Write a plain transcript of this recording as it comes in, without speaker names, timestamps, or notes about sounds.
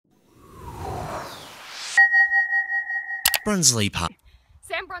Brunslea Park.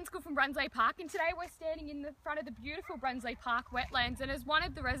 Sam Brunskell from Brunslea Park, and today we're standing in the front of the beautiful Brunslea Park wetlands, and as one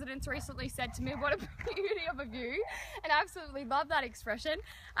of the residents recently said to me, what a beauty of a view, and I absolutely love that expression.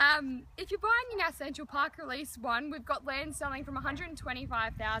 If you're buying in our Central Park Release 1, we've got land selling from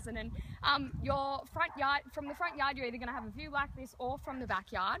 $125,000, and your front yard, from the front yard you're either going to have a view like this or from the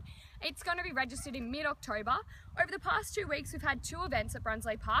backyard. It's going to be registered in mid-October. Over the past 2 weeks we've had 2 events at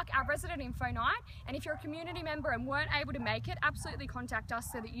Brunslea Park, our resident info night, and if you're a community member and weren't able to make it, absolutely contact us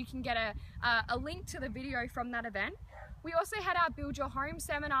so that you can get a link to the video from that event. We also had our Build Your Home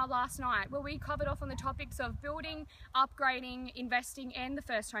seminar last night where we covered off on the topics of building, upgrading, investing and the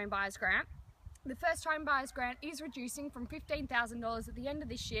First Home Buyers Grant. The First Home Buyers Grant is reducing from $15,000 at the end of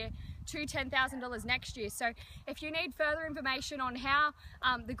this year to $10,000 next year. So if you need further information on how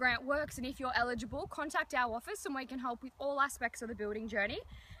the grant works and if you're eligible, contact our office and we can help with all aspects of the building journey.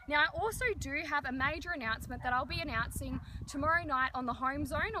 Now, I also do have a major announcement that I'll be announcing tomorrow night on the Home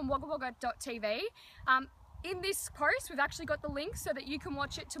Zone on wagawagga.tv. In this post, we've actually got the link so that you can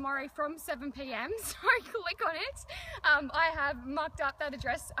watch it tomorrow from 7 p.m. So click on it. I have marked up that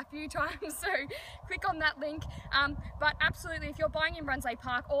address a few times, so click on that link. But absolutely, if you're buying in Brunslea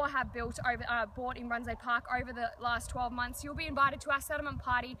Park or have bought in Brunslea Park over the last 12 months, you'll be invited to our settlement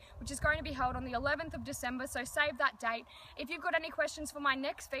party, which is going to be held on the 11th of December, so save that date. If you've got any questions for my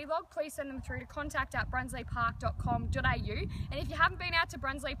next vlog, please send them through to contact@brunsleapark.com.au. And if you haven't been out to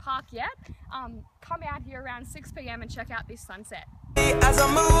Brunslea Park yet, come out here around 6 p.m. and check out this sunset. As I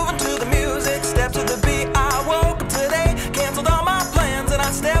move into the music, step to the beat, I woke up today, canceled all my plans and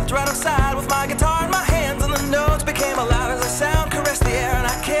I stepped right outside.